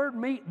offering. Now the word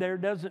meat there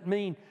doesn't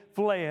mean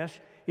flesh.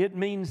 It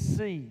means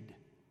seed.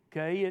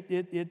 Okay,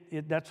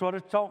 that's what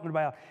it's talking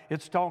about.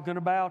 It's talking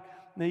about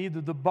either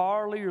the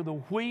barley or the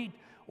wheat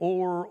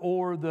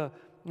or the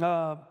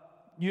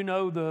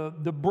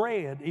the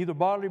bread, either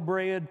barley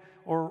bread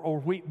or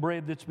wheat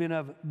bread that's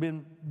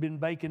been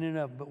baking in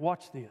oven. But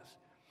watch this.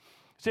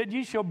 It said,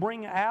 ye shall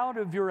bring out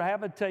of your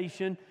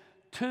habitation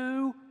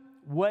 2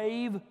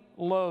 wave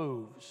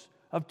loaves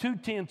of 2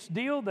 tenths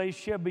deal. They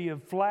shall be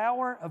of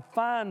flour, of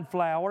fine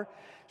flour,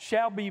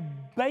 shall be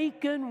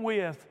baken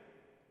with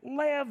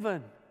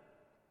leaven.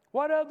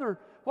 What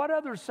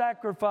other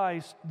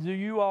sacrifice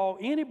do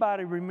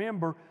anybody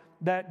remember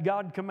that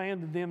God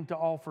commanded them to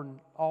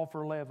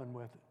offer leaven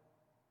with it?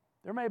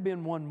 There may have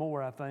been one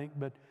more, I think,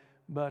 but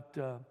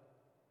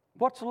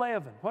what's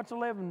leaven? What's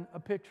leaven a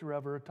picture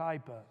of or a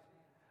type of?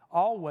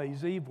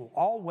 Always evil,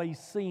 always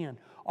sin,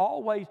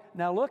 always.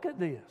 Now look at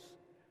this.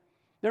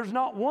 There's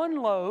not 1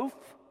 loaf,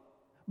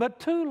 but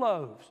 2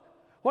 loaves.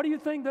 What do you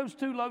think those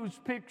 2 loaves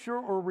picture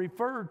or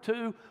refer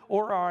to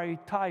or are a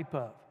type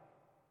of?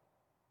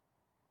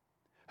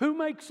 Who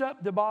makes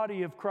up the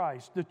body of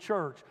Christ, the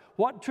church?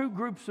 What 2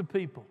 groups of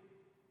people?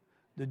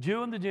 The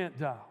Jew and the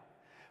Gentile.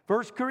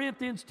 1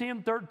 Corinthians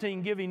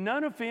 10:13, giving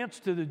none offense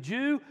to the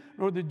Jew,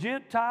 nor the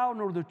Gentile,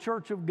 nor the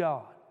church of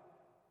God.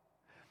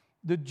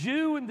 The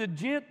Jew and the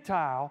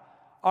Gentile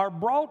are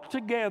brought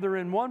together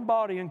in one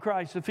body in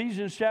Christ.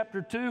 Ephesians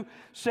chapter 2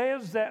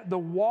 says that the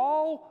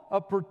wall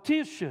of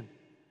partition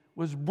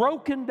was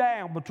broken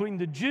down between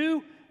the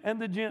Jew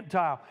and the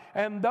Gentile.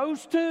 And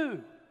those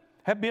 2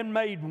 have been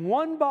made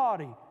one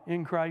body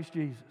in Christ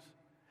Jesus.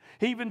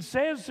 He even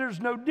says there's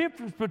no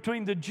difference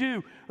between the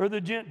Jew or the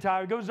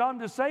Gentile. He goes on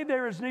to say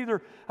there is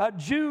neither a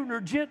Jew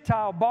nor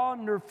Gentile,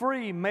 bond nor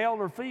free, male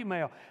or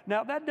female.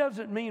 Now that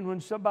doesn't mean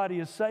when somebody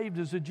is saved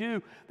as a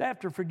Jew, they have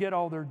to forget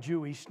all their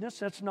Jewishness.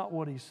 That's not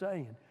what he's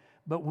saying.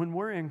 But when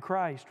we're in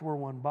Christ, we're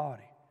one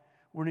body.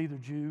 We're neither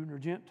Jew nor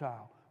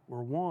Gentile.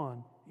 We're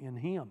one in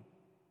Him.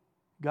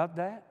 Got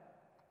that?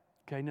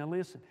 Okay, now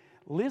listen.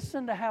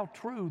 Listen to how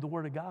true the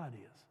Word of God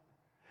is.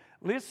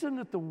 Listen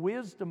to the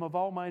wisdom of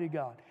Almighty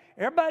God.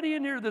 Everybody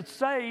in here that's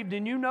saved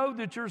and you know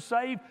that you're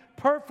saved,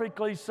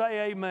 perfectly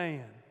say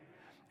amen.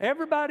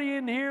 Everybody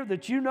in here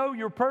that you know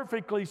you're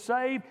perfectly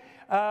saved,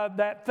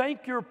 that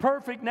think you're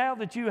perfect now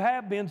that you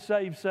have been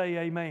saved, say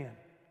amen.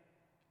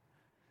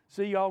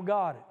 See, y'all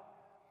got it.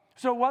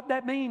 So what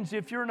that means,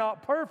 if you're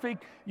not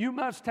perfect, you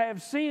must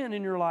have sin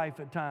in your life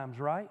at times,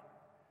 right?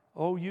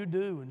 Oh, you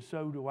do, and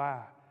so do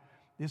I.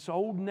 This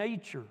old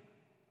nature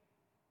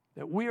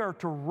that we are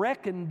to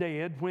reckon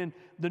dead when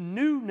the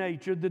new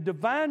nature, the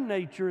divine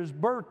nature, is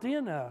birthed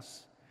in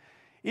us.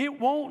 It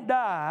won't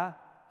die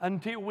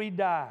until we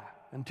die,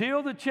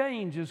 until the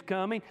change is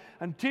coming,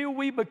 until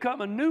we become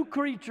a new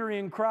creature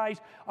in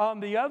Christ. On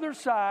the other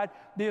side,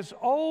 this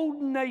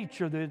old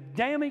nature, the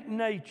Adamic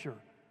nature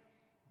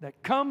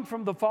that come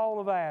from the fall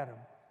of Adam,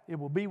 it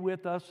will be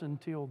with us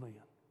until then.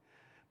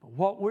 But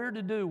what we're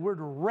to do, we're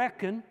to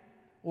reckon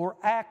or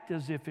act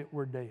as if it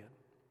were dead.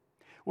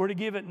 We're to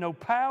give it no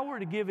power,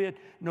 to give it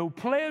no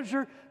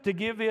pleasure, to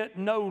give it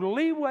no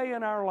leeway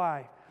in our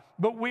life.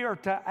 But we are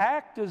to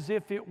act as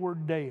if it were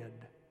dead.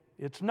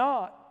 It's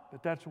not,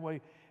 but that's the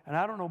way. And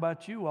I don't know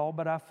about you all,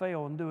 but I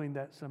fail in doing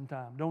that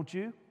sometimes. Don't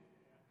you?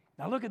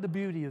 Now look at the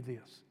beauty of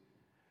this.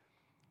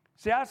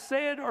 See, I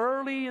said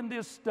early in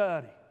this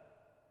study,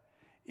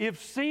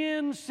 if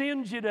sin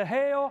sends you to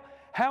hell,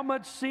 how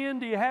much sin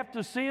do you have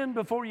to sin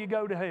before you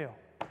go to hell?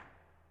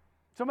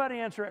 Somebody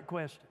answer that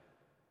question.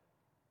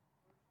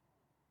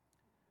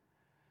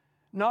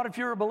 Not if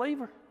you're a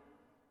believer.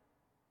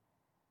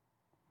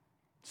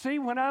 See,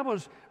 when I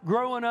was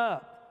growing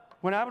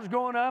up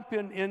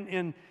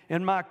in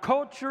my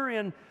culture,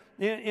 in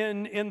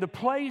the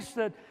place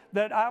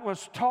that I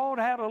was taught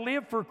how to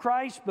live for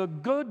Christ,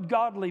 but good,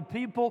 godly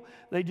people,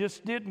 they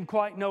just didn't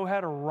quite know how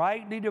to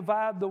rightly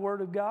divide the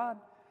Word of God.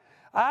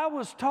 I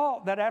was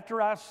taught that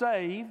after I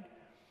saved,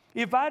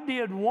 if I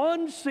did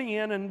one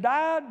sin and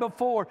died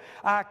before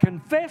I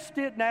confessed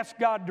it and asked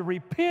God to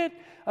repent,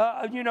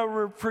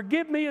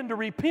 forgive me and to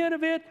repent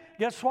of it,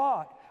 guess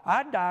what?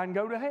 I'd die and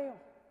go to hell.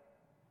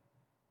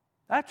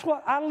 That's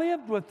what I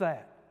lived with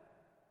that.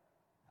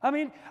 I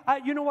mean,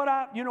 you know what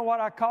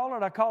I call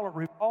it? I call it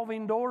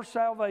revolving door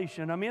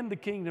salvation. I'm in the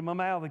kingdom, I'm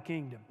out of the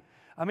kingdom.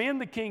 I'm in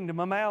the kingdom,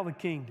 I'm out of the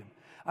kingdom.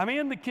 I'm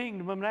in the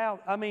kingdom, I'm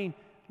out. I mean,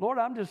 Lord,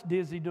 I'm just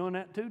dizzy doing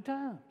that 2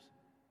 times.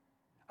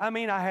 I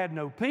mean, I had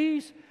no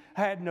peace,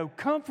 had no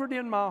comfort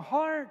in my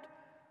heart.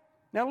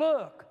 Now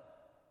look,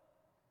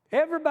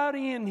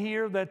 everybody in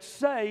here that's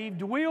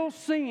saved will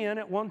sin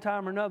at one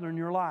time or another in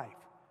your life.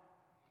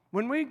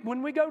 When we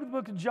go to the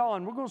book of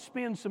John, we're going to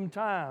spend some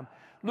time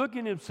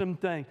looking at some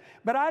things.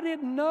 But I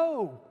didn't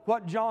know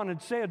what John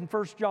had said in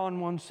 1 John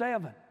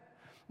 1:7.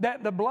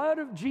 That the blood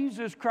of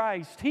Jesus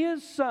Christ,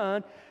 His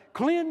Son,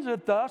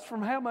 cleanseth us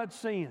from how much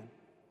sin?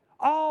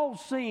 All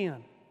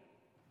sin.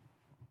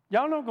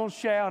 Y'all not going to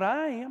shout,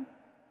 I am.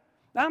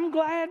 I'm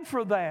glad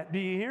for that. Do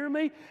you hear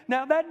me?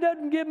 Now, that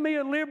doesn't give me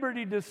a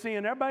liberty to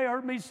sin. Everybody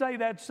heard me say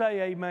that,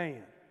 say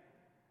amen.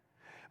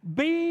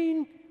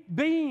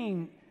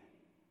 Being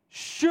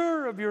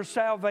sure of your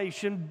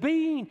salvation,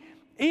 being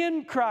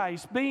in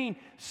Christ, being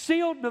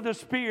sealed to the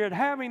Spirit,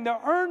 having the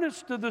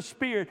earnest of the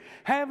Spirit,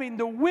 having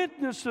the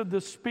witness of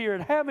the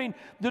Spirit, having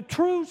the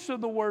truths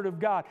of the Word of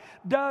God,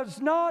 does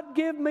not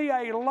give me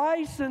a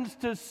license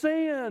to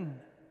sin.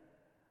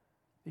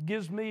 It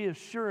gives me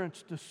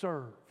assurance to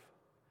serve.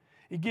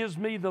 It gives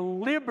me the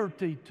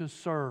liberty to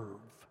serve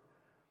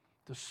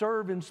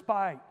in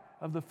spite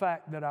of the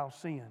fact that I'll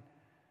sin.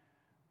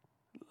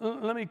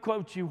 Let me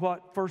quote you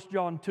what 1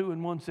 John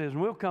 2:1 says,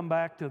 and we'll come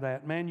back to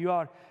that. Man, you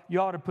ought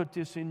to put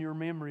this in your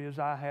memory as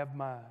I have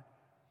mine.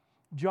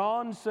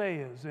 John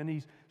says, and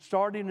he's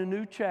starting a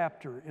new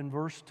chapter in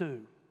verse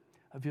 2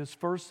 of his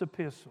first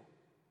epistle.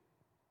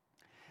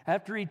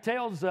 After he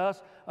tells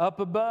us up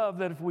above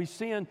that if we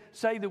sin,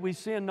 say that we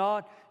sin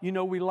not,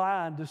 we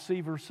lie and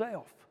deceive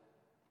ourselves.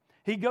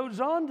 He goes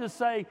on to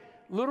say,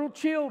 little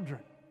children,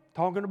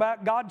 talking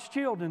about God's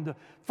children. The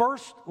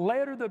first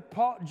letter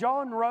that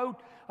John wrote,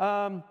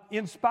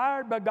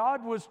 inspired by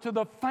God, was to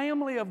the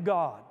family of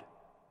God.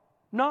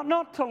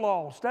 Not to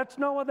lost. That's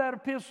not what that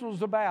epistle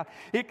is about.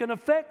 It can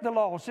affect the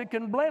lost. It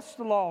can bless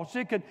the lost.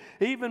 It can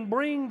even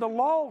bring the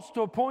lost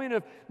to a point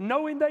of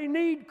knowing they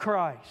need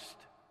Christ.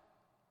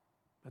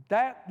 But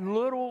that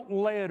little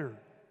letter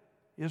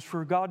is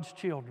for God's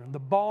children. The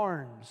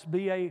Barnes,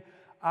 B-A-I-R-N-S,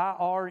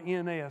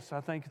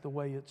 I think is the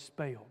way it's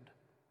spelled.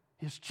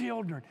 His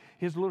children,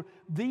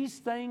 these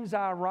things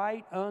I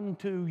write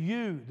unto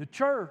you, the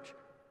church,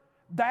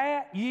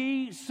 that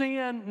ye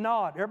sin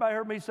not. Everybody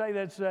heard me say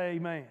that, say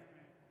amen.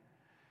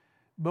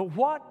 But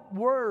what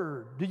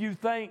word do you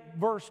think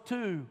verse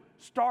 2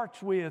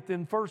 starts with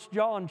in 1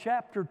 John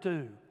chapter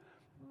 2?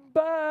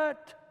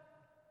 But.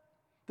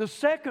 The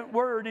second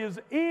word is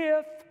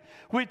if,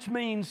 which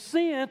means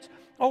since,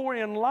 or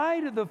in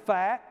light of the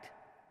fact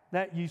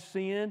that you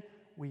sin,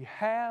 we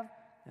have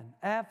an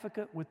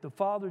advocate with the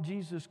Father,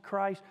 Jesus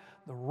Christ,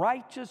 the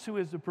righteous, who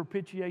is the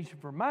propitiation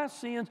for my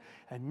sins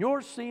and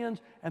your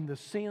sins and the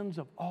sins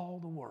of all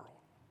the world.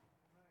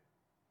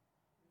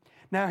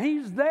 Now,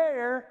 He's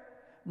there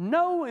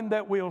knowing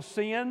that we'll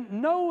sin,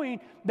 knowing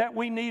that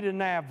we need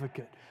an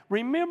advocate.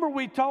 Remember,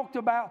 we talked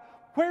about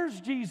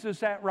where's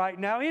Jesus at right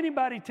now?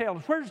 Anybody tell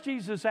us, where's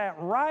Jesus at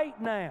right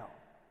now?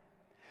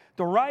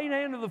 The right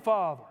hand of the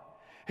Father.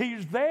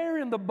 He's there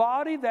in the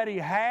body that He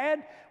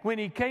had when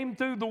He came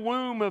through the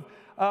womb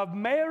of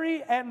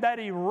Mary, and that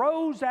He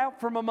rose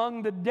out from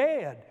among the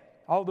dead,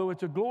 although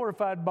it's a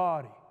glorified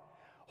body.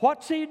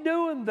 What's He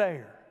doing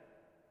there?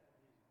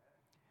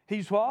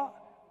 He's what?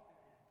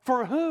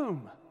 For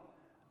whom?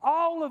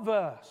 All of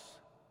us.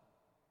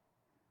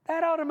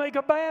 That ought to make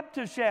a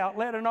Baptist shout,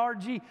 let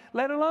alone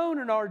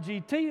an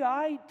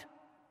RGTite.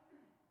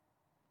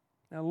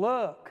 Now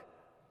look,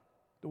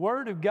 the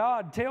Word of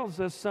God tells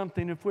us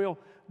something if we'll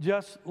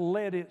just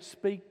let it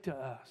speak to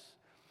us.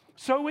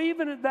 So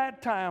even at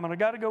that time, and I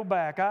got to go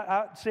back,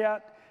 I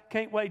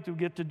can't wait to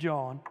get to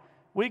John.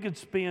 We could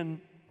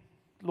spend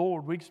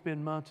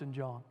months in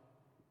John.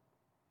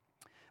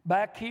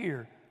 Back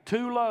here,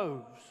 2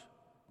 loaves,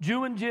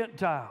 Jew and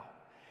Gentile.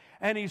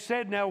 And he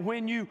said, now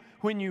when you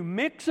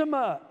mix them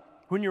up,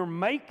 when you're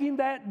making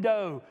that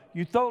dough,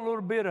 you throw a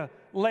little bit of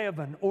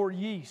leaven or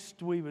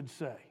yeast, we would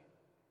say.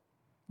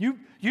 You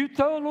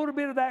throw a little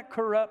bit of that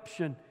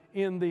corruption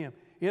in them.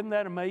 Isn't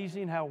that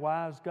amazing how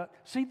wise God?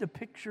 See the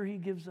picture He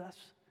gives us?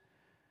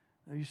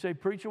 Now you say,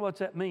 preacher, what's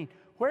that mean?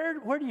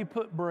 Where do you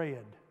put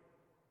bread?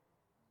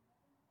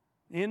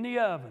 In the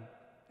oven,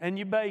 and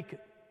you bake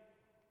it.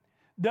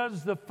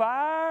 Does the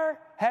fire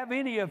have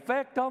any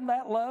effect on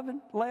that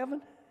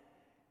leaven?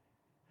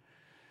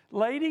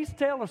 Ladies,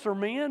 tell us, or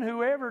men,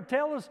 whoever,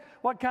 tell us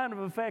what kind of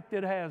effect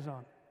it has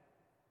on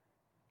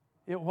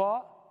it. It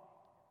what?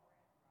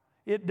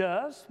 It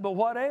does, but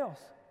what else?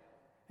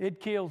 It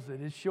kills it.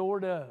 It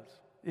sure does.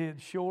 It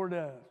sure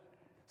does.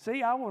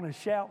 See, I want to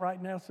shout right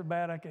now so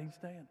bad I can't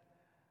stand.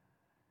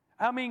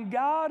 I mean,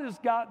 God has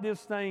got this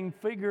thing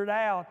figured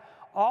out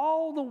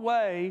all the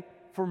way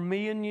for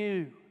me and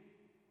you.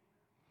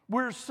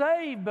 We're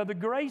saved by the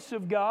grace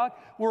of God.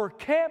 We're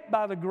kept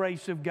by the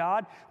grace of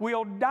God.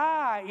 We'll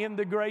die in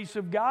the grace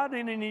of God,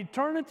 and in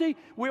eternity,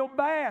 we'll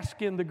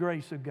bask in the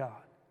grace of God.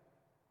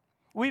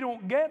 We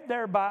don't get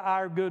there by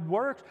our good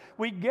works.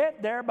 We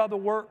get there by the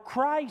work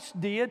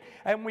Christ did,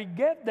 and we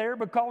get there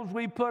because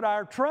we put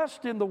our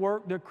trust in the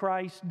work that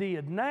Christ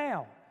did.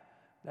 Now,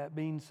 that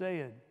being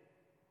said,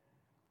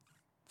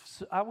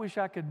 I wish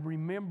I could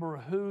remember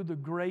who the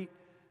great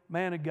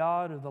man of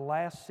God of the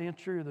last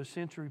century or the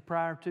century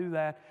prior to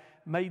that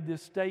made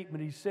this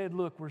statement. He said,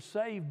 look, we're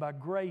saved by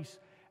grace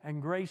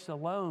and grace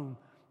alone,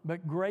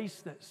 but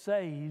grace that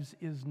saves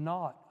is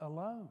not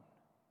alone.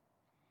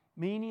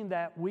 Meaning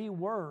that we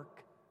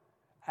work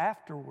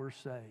after we're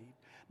saved.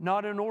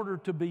 Not in order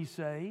to be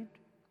saved,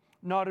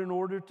 not in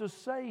order to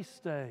say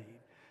saved,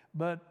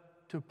 but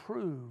to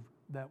prove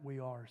that we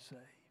are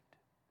saved.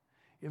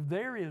 If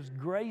there is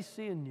grace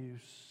in you,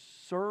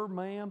 sir,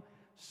 ma'am,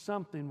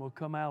 something will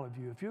come out of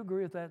you. If you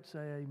agree with that, say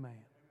amen.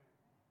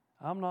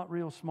 I'm not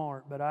real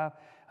smart, but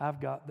I've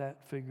got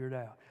that figured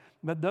out.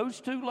 But those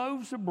 2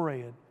 loaves of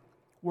bread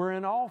were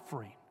an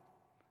offering.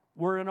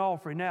 Were an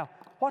offering. Now,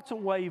 what's a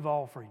wave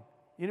offering?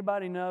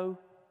 Anybody know?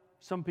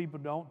 Some people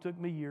don't. Took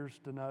me years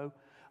to know.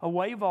 A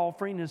wave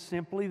offering is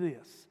simply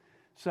this.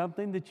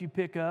 Something that you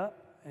pick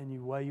up and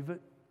you wave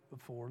it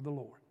before the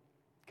Lord.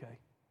 Okay?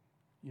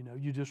 You know,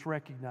 you just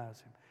recognize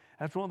Him.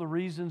 That's one of the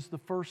reasons the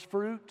first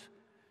fruit,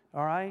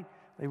 all right,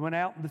 they went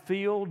out in the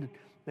field,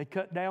 they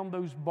cut down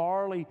those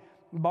barley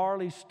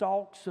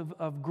stalks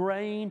of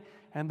grain,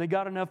 and they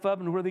got enough of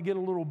them where they get a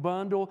little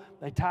bundle.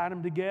 They tied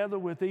them together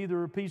with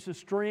either a piece of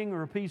string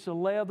or a piece of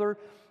leather,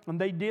 and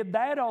they did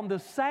that on the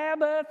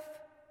Sabbath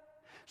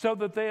so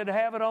that they'd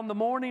have it on the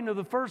morning of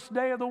the first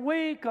day of the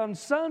week, on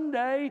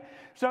Sunday,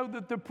 so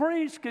that the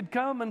priest could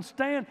come and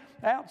stand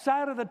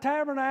outside of the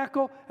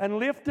tabernacle and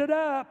lift it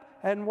up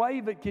and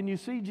wave it. Can you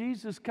see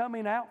Jesus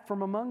coming out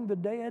from among the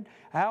dead,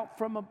 out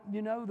from,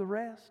 the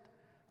rest?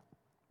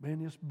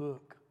 Man, this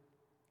book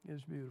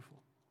is beautiful.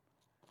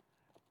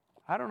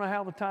 I don't know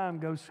how the time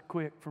goes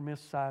quick from this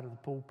side of the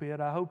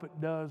pulpit. I hope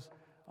it does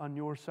on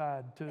your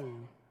side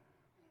too.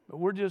 But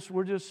we're just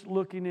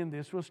looking in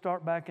this. We'll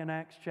start back in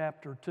Acts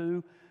chapter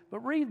 2. But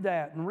read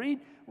that and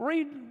read,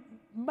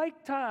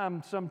 make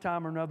time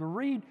sometime or another.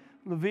 Read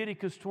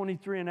Leviticus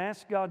 23 and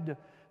ask God to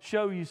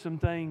show you some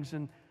things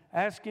and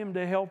ask Him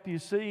to help you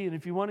see. And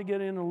if you want to get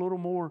in a little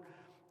more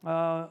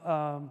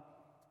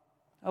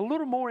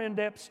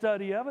in-depth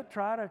study of it,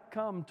 try to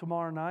come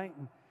tomorrow night.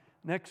 And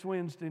next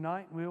Wednesday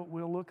night,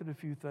 we'll look at a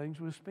few things.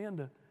 We'll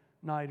spend a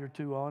night or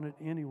two on it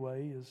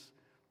anyway as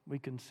we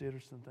consider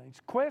some things.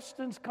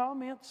 Questions,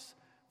 comments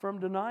from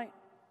tonight?